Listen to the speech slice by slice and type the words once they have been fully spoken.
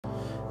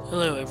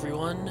Hello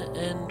everyone,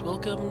 and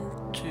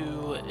welcome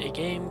to a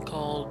game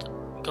called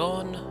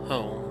Gone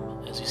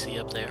Home, as you see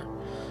up there.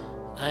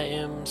 I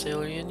am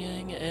Sailor Yin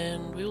Yang,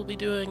 and we will be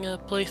doing a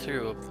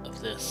playthrough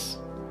of this.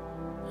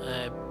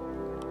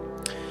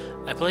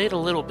 I played a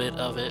little bit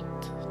of it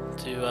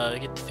to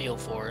get the feel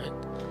for it,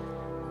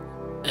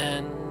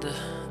 and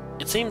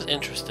it seems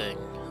interesting.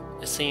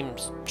 It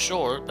seems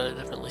short, but it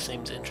definitely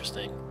seems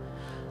interesting.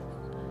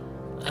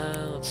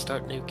 Let's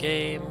start new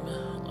game,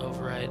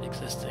 override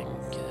existing,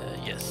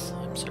 yes,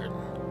 I'm certain.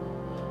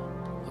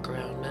 Look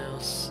around,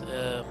 mouse,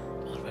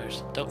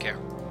 modifiers, don't care.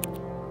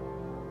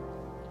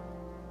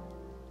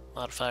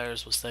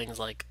 Modifiers was things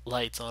like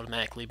lights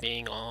automatically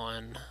being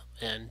on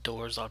and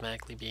doors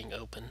automatically being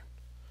open.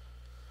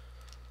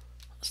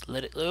 Let's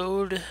let it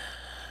load,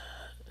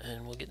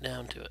 and we'll get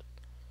down to it.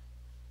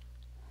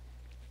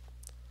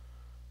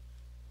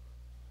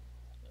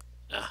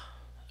 Ah,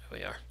 there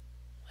we are.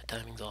 My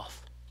timing's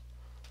off.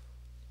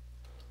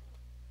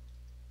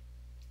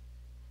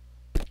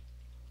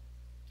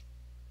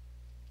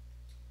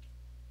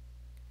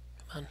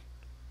 Come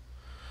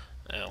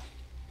on. Oh.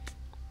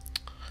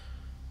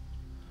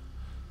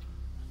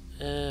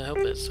 I hope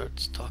it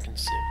starts talking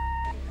soon.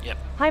 Yep.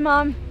 Hi,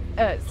 Mom.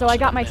 So I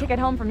got my ticket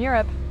home from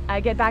Europe. I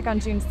get back on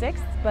June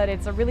 6th, but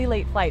it's a really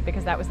late flight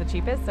because that was the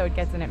cheapest, so it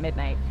gets in at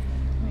midnight.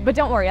 But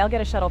don't worry, I'll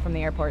get a shuttle from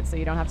the airport so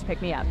you don't have to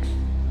pick me up.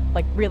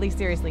 Like, really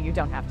seriously, you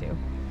don't have to.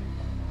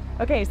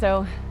 Okay,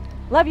 so,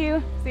 love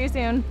you. See you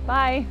soon.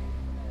 Bye.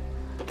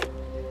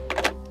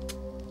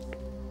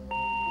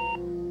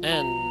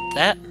 And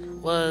that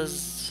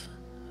was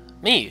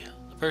me,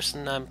 the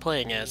person I'm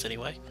playing as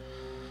anyway.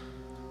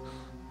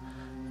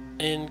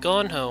 In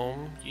Gone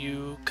Home,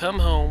 you come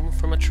home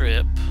from a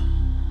trip.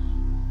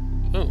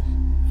 Ooh,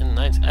 in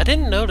the 90s. I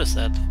didn't notice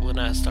that when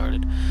I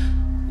started.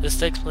 This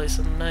takes place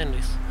in the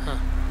 90s. Huh.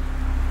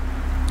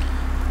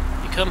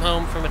 You come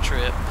home from a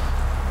trip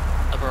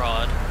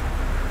abroad.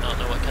 I don't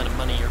know what kind of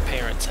money your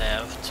parents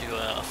have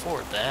to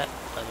afford that,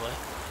 by the way.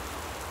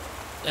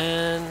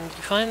 And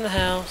you find the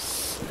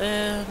house,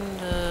 and,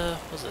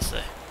 what does it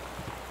say?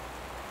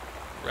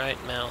 Right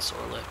mouse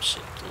or left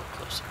shift to look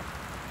closer.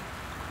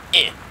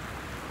 Eh.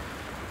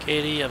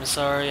 Katie, I'm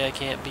sorry I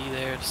can't be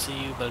there to see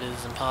you, but it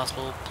is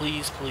impossible.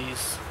 Please,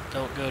 please,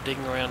 don't go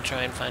digging around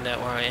trying to find out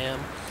where I am.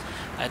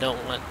 I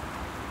don't want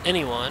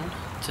anyone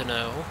to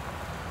know.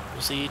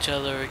 We'll see each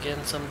other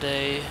again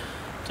someday.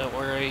 Don't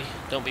worry.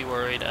 Don't be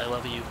worried. I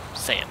love you.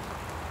 Sam.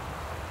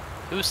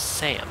 Who's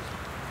Sam?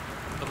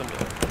 Open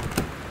door.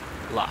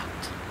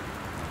 Locked.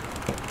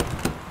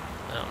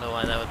 I don't know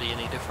why that would be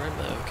any different,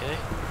 but okay.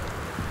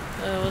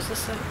 What's this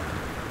say?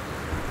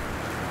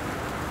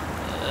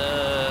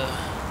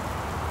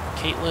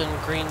 Caitlin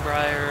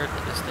Greenbrier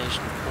to the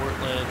station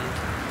Portland.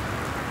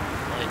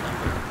 Flight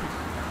number.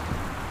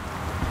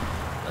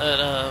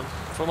 But,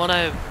 from what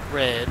I've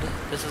read,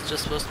 this is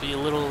just supposed to be a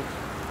little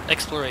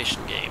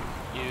exploration game.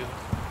 You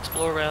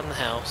explore around the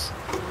house,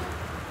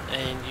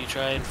 and you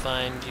try and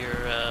find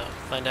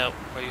out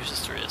where your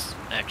sister is,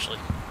 actually.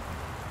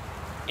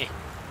 Eh.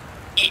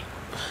 Eh.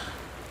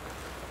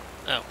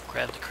 Oh,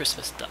 grab the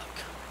Christmas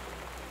duck.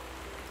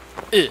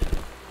 Ugh.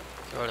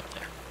 Throw it up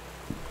there.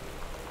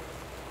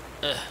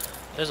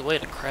 There's a way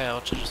to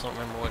crouch, I just don't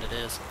remember what it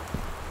is.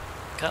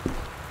 Cup.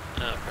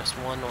 Press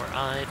 1 or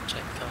I to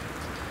check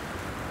comments.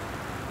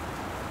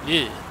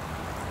 Yeah.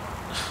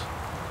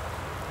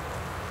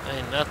 I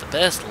mean, not the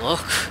best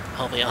look,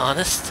 I'll be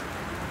honest.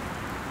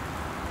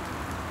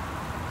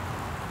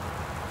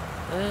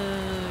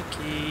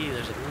 Okay,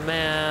 there's a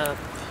map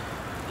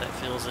that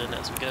fills in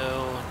as we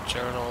go.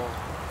 Journal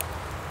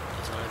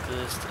does not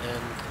exist,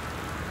 and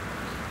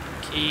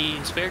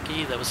key, spare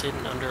key that was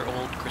hidden under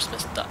old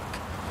Christmas duck.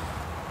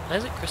 Why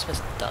is it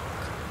Christmas duck?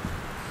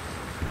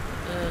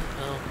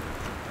 Well,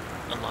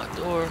 unlock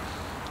door.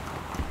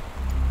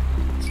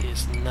 See,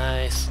 it's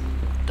nice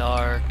and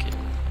dark and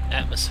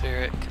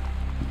atmospheric.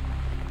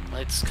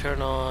 Lights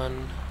turn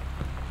on.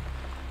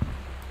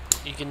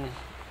 You can...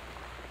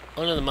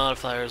 One of the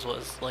modifiers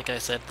was, like I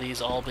said,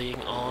 these all being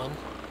on.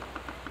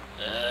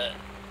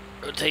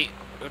 Rotate,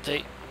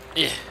 rotate.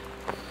 Yeah.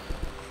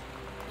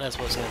 That's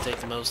what's going to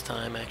take the most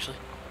time, actually.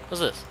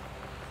 What's this?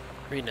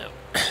 Read note.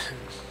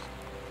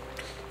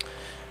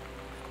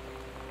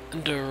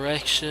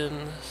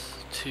 Directions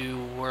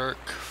to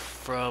work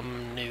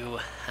from new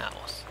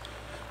house.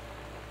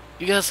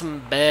 You got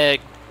some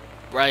bad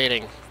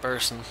writing,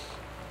 person.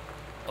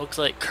 Looks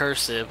like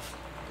cursive.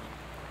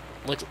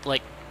 Looks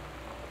like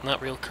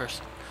not real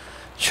cursive.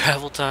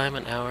 Travel time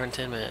 1 hour and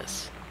 10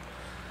 minutes.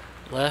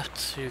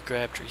 Left to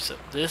grab tree. So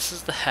this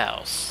is the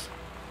house.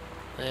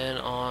 Then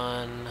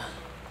on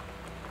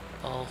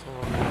all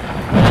four.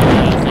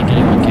 I don't think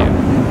anyone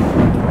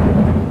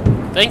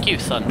cared. Thank you,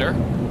 Thunder.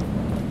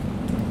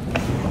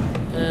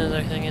 Is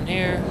everything in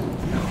here?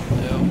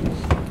 No.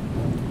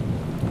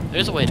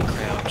 There's a way to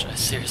crouch. I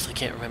seriously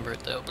can't remember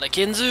it though, but I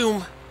can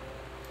zoom.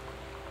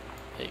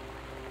 Hey,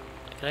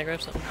 can I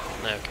grab something?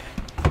 No, okay.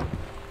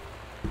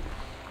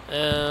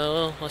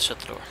 Well, let's shut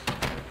the door.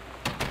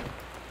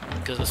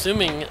 Because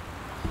assuming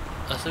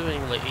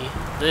assumingly,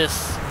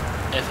 this,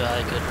 if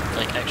I could,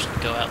 like,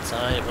 actually go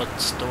outside, it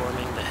wasn't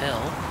storming the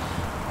hell.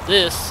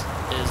 This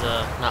is,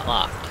 not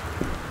locked.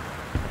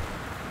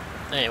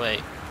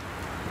 Anyway,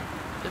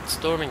 it's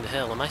storming the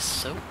hell. Am I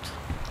soaked?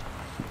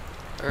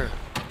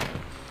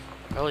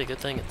 Probably a good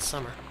thing it's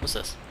summer. What's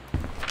this?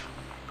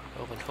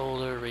 Open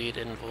folder, read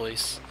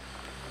invoice.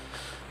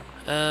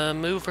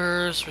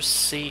 Movers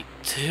receipt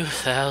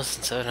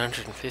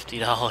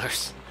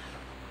 $2,750.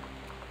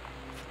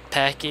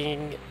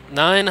 Packing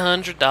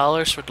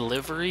 $900 for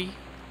delivery.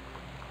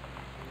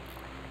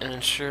 And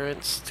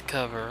insurance to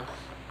cover.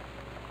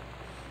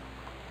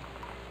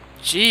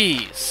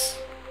 Jeez.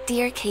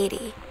 Dear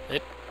Katie,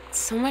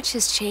 so much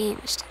has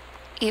changed,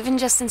 even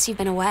just since you've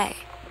been away.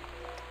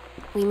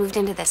 We moved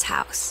into this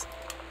house.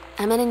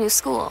 I'm in a new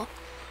school.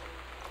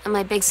 And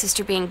my big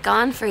sister being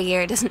gone for a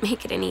year doesn't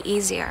make it any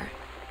easier.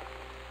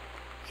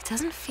 It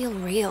doesn't feel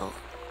real.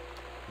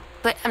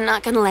 But I'm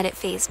not gonna let it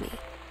faze me.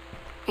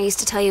 I used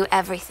to tell you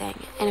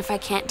everything, and if I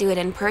can't do it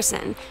in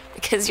person,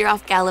 because you're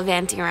off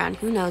gallivanting around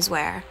who knows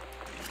where,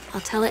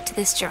 I'll tell it to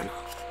this journal.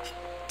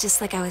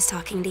 Just like I was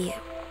talking to you.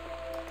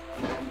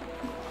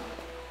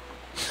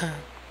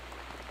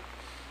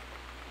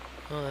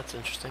 Oh, that's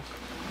interesting.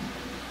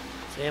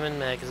 Salmon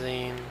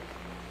Magazine.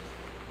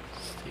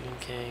 Stephen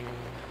King.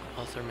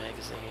 Author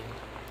Magazine.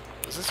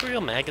 Is this a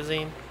real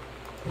magazine?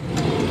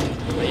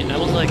 Wait, that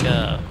was like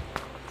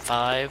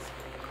 5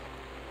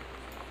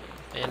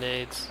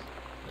 Band-Aids.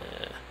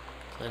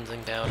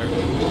 Cleansing powder.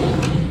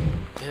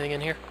 Anything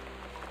in here?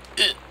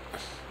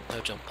 No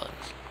jump button.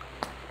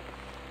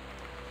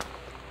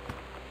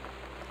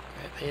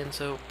 Alright, hand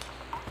soap.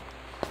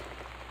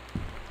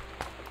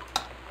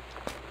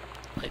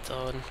 Lights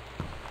on.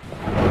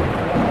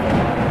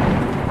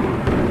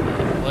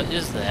 What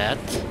is that?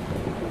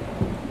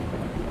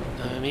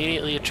 I'm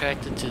immediately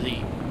attracted to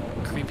the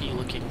creepy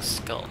looking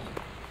skull.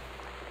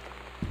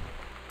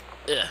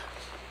 Ugh.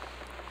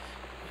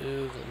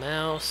 Move the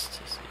mouse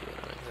to see what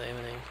I'm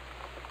examining.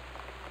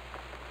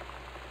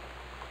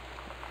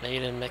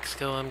 Made in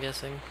Mexico, I'm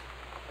guessing.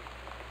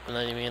 I'm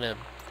not even gonna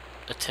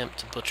attempt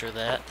to butcher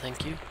that,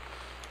 thank you.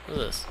 What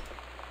is this?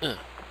 Ugh.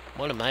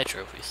 One of my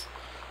trophies.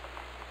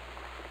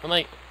 I'm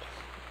like,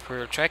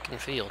 for track and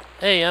field.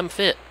 Hey, I'm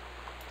fit.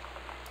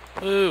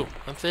 Woo,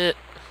 I'm fit.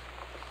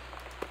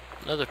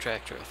 Another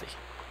track trophy.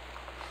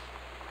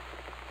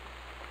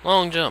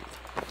 Long jump.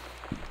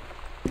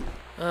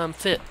 I'm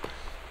fit.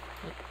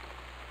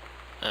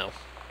 Oh.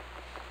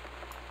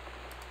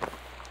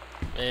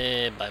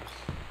 Bible.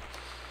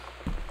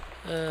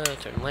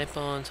 Turn the lamp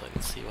on so I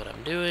can see what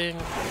I'm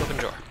doing. Open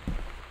drawer.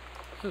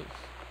 Ooh.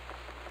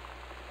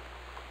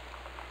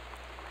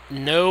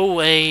 No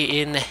way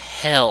in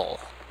hell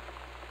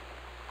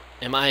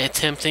am I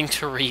attempting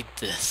to read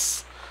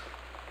this.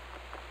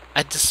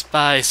 I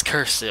despise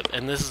cursive,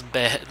 and this is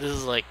bad. This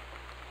is like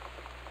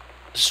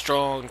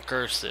strong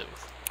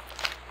cursive.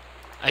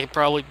 I could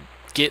probably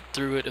get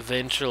through it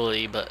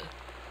eventually, but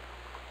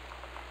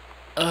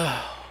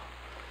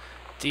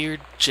dear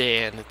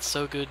Jan, it's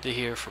so good to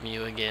hear from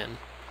you again.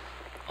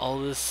 All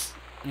this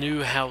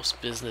new house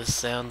business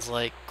sounds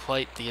like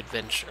quite the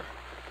adventure.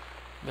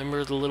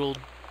 Remember the little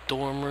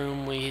dorm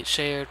room we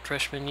shared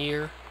freshman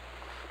year?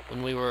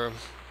 When we were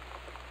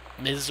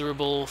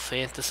miserable,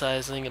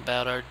 fantasizing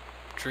about our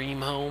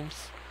dream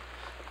homes?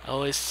 I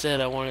always said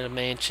I wanted a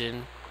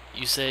mansion.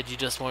 You said you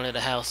just wanted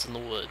a house in the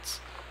woods.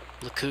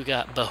 Look who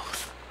got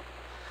both.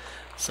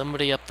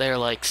 Somebody up there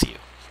likes you.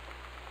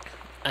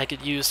 I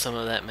could use some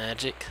of that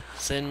magic.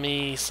 Send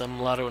me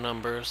some lotto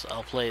numbers,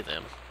 I'll play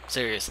them.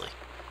 Seriously.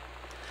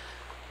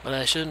 But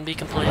I shouldn't be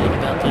complaining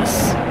about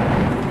this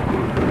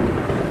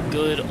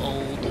good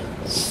old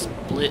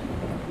split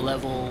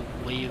level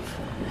we've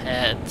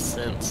had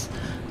since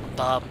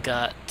Bob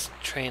got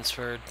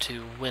transferred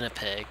to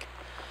Winnipeg.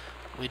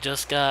 We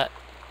just got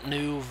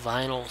new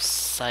vinyl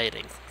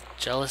siding.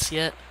 Jealous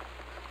yet?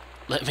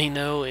 Let me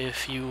know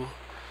if you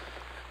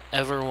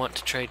ever want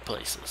to trade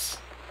places.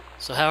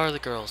 So how are the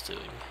girls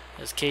doing?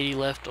 Has Katie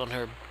left on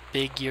her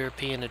big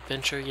European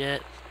adventure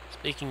yet?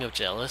 Speaking of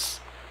jealous,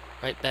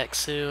 right back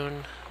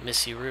soon.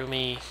 Miss you,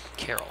 Rumi.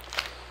 Carol.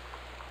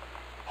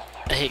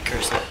 I hate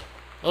cursive.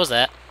 What was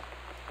that?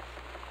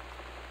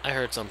 I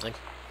heard something.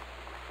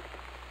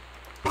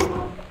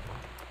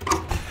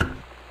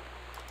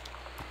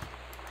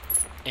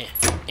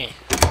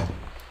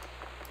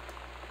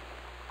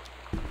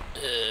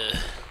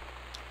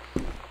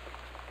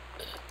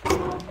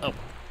 Oh,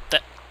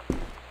 that.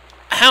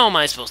 How am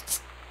I supposed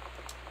to?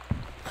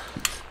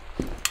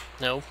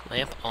 No,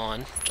 lamp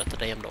on. Shut the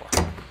damn door.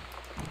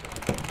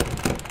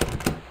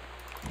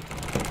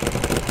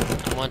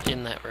 I want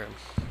in that room.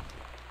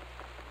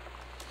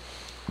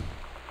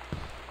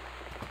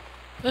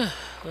 Did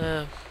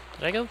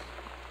I go?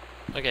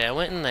 Okay, I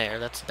went in there.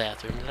 That's the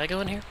bathroom. Did I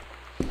go in here?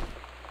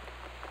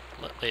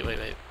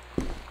 Wait.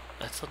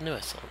 That's something new I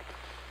saw.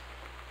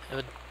 Have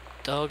a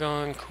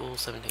doggone cool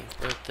 17th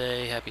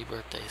birthday. Happy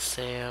birthday,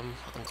 Sam.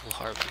 Uncle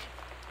Harvey.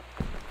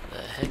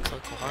 The heck's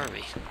Uncle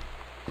Harvey?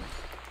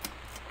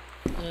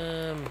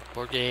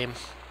 Board game.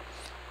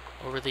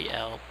 Over the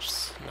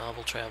Alps.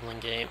 Novel traveling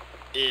game.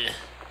 Ugh.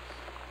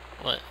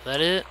 What? Is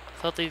that it?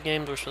 I thought these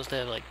games were supposed to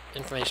have, like,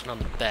 information on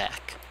the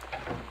back.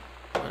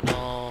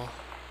 All...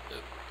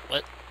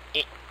 What?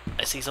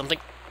 I see something.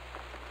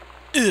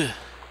 Ugh.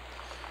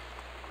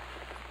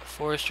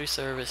 Forestry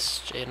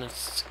Service,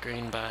 Janet's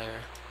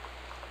Greenbrier.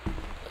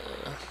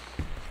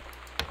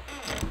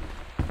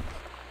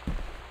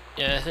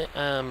 Yeah,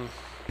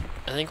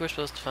 I think we're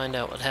supposed to find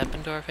out what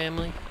happened to our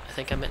family. I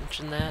think I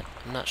mentioned that.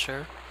 I'm not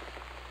sure.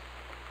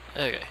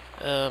 Okay.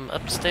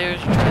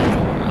 Upstairs, try the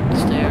door.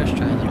 Upstairs,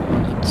 try the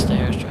door.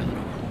 Upstairs, try the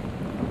door.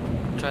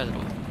 Try the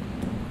door.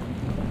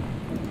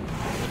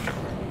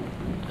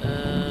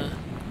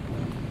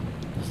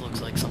 This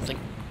looks like something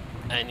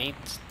I need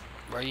to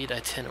read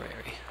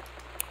itinerary.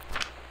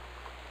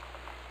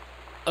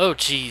 Oh,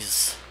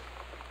 jeez.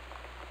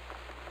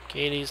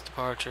 Katie's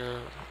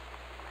departure.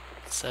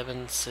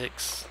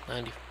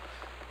 7/6/90.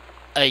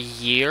 A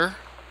year?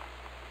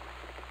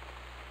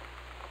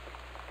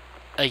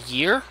 A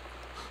year?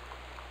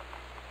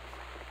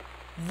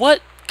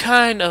 What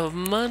kind of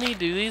money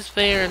do these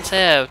parents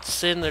have to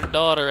send their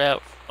daughter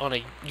out on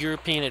a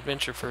European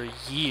adventure for a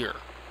year?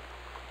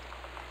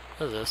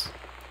 What is this?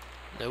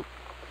 Nope.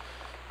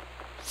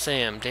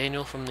 Sam,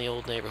 Daniel from the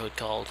old neighborhood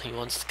called. He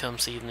wants to come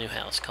see the new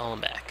house. Call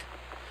him back.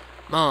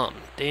 Mom,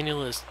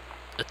 Daniel is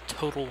a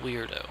total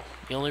weirdo.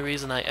 The only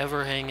reason I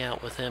ever hang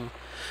out with him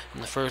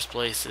in the first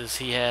place is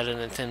he had a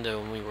Nintendo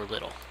when we were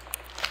little.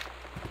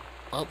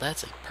 Well,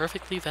 that's a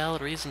perfectly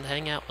valid reason to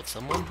hang out with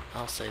someone.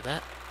 I'll say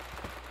that.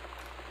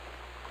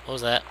 What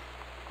was that?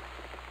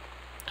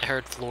 I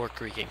heard floor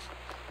creaking.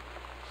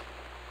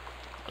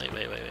 Wait.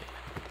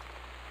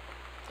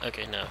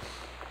 Okay, no.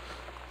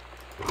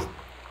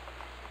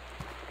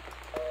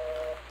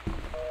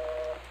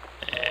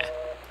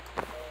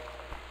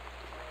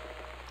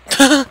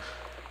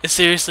 It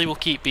seriously will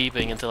keep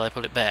beeping until I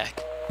put it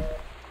back.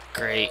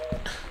 Great.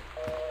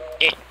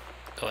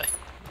 Go away.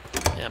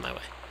 Get out of my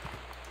way.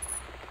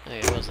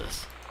 Okay, what was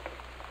this?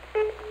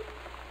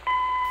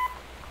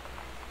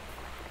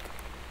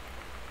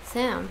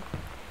 Sam.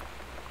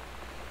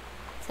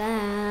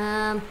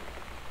 Sam.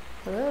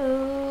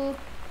 Hello.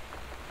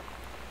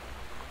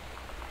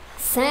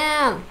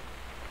 Sam.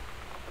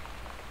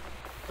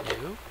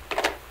 You?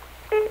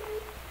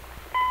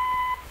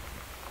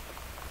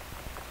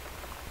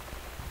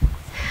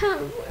 Sam,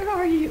 where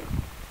are you?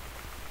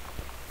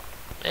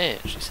 Man,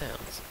 she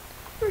sounds.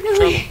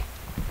 Really?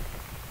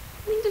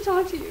 I need to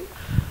talk to you.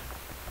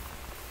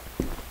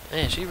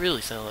 Man, she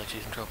really sounds like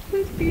she's in trouble.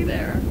 Please be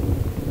there.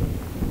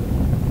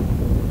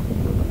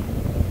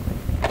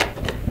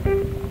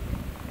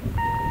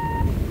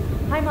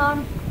 Hi,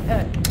 Mom.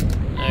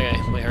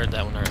 Okay, we heard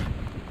that one already.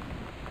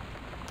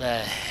 The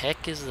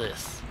heck is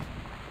this?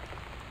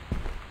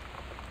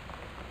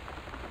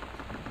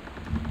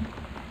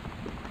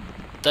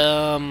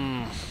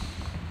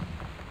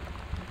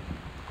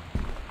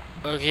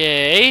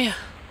 Okay.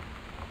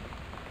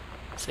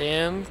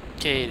 Sam,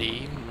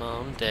 Katie,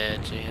 Mom,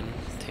 Dad, Jan,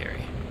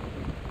 Terry.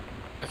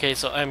 Okay,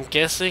 so I'm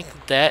guessing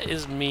that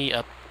is me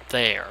up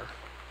there.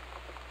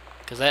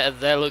 Cause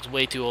that looks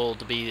way too old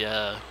to be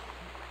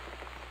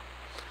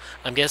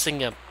I'm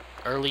guessing a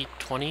early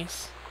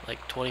 20s,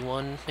 like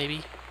 21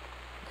 maybe,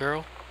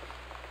 girl.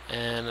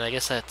 And I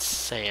guess that's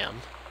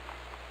Sam.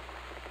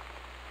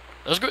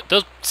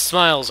 Those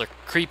smiles are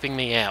creeping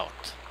me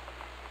out.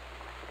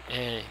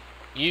 And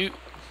you...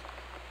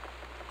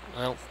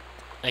 Well,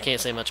 I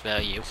can't say much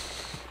about you.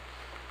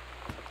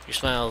 Your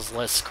smile's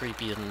less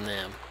creepy than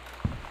them.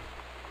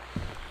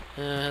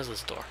 How's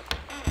this door?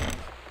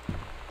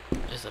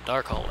 It's a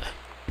dark hallway.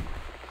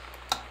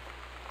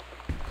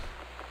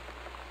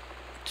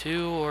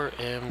 To or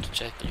M to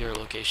check your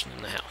location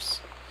in the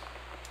house.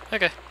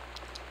 Okay.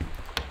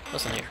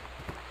 What's in here?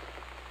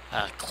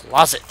 A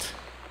closet.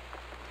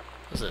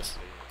 What's this?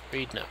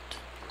 Read note.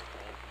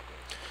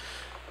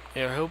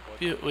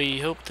 We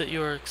hope that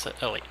you are excited.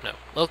 Oh wait, no.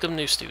 Welcome,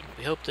 new student.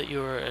 We hope that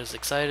you are as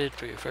excited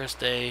for your first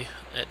day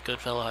at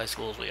Goodfellow High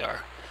School as we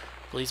are.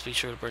 Please be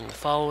sure to bring the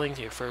following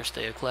to your first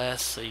day of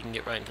class so you can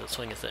get right into the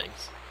swing of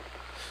things.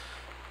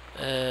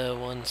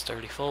 One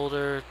sturdy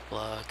folder,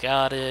 blah,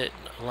 got it.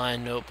 A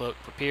lined notebook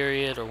per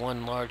period, or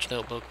one large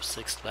notebook with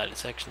 6 divided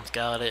sections,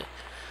 got it.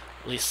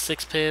 At least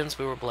 6 pens,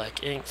 we were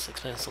black ink, 6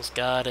 pencils,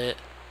 got it.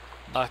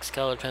 Box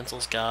colored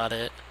pencils, got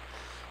it.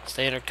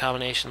 Standard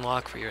combination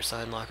lock for your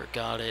assigned locker,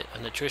 got it. A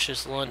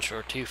nutritious lunch,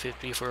 or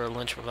 $2.50 for a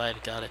lunch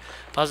provided, got it.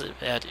 Positive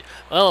attitude.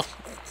 Well,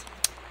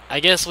 I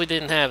guess we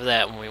didn't have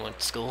that when we went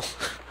to school.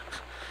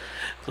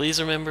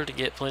 Please remember to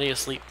get plenty of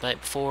sleep the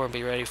night before and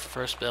be ready for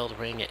first bell to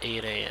ring at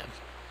 8 a.m.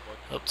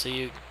 Hope to see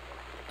you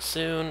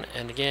soon,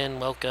 and again,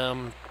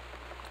 welcome.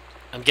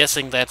 I'm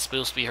guessing that's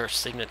supposed to be her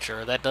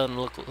signature. That doesn't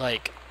look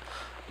like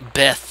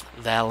Beth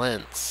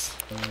Valence.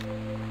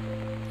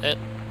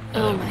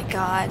 Oh my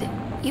god.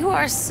 You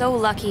are so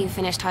lucky you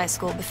finished high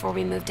school before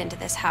we moved into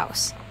this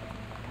house.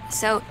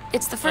 So,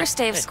 it's the first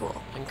day of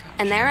school,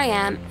 and there I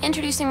am,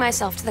 introducing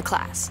myself to the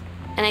class.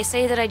 And I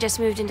say that I just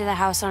moved into the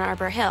house on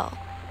Arbor Hill.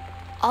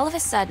 all of a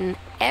sudden,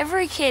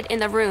 every kid in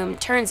the room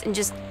turns and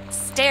just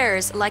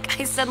stares like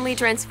I suddenly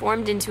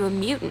transformed into a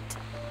mutant.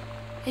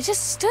 I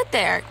just stood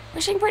there,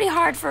 wishing pretty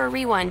hard for a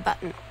rewind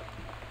button.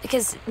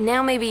 Because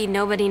now maybe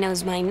nobody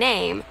knows my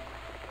name,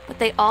 but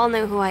they all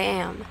know who I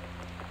am.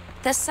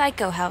 The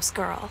Psycho House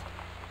girl.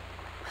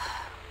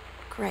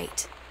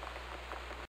 Great.